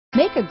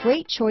Make a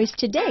great choice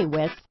today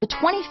with the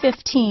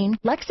 2015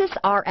 Lexus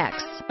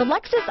RX. The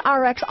Lexus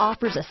RX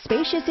offers a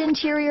spacious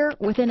interior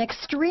with an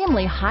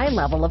extremely high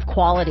level of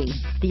quality.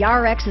 The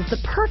RX is the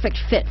perfect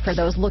fit for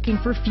those looking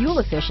for fuel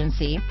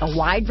efficiency, a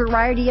wide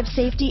variety of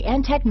safety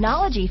and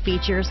technology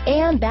features,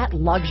 and that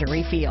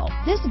luxury feel.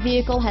 This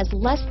vehicle has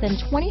less than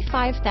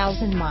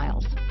 25,000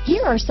 miles.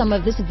 Here are some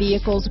of this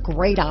vehicle's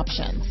great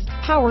options: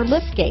 power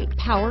liftgate,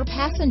 power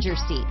passenger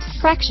seat,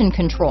 traction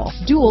control,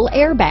 dual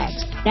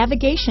airbags,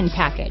 navigation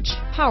package,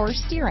 power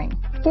steering,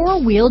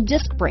 four-wheel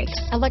disc brakes,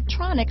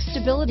 electronic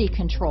stability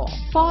control,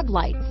 fog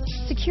lights,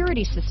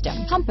 security system,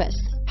 compass,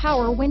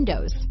 power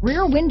windows,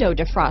 rear window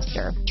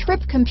defroster,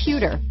 trip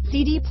computer,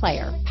 CD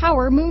player,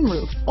 power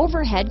moonroof,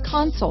 overhead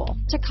console,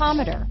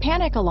 tachometer,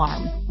 panic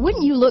alarm.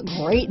 Wouldn't you look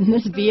great in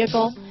this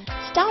vehicle?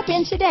 Stop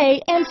in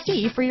today and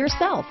see for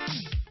yourself.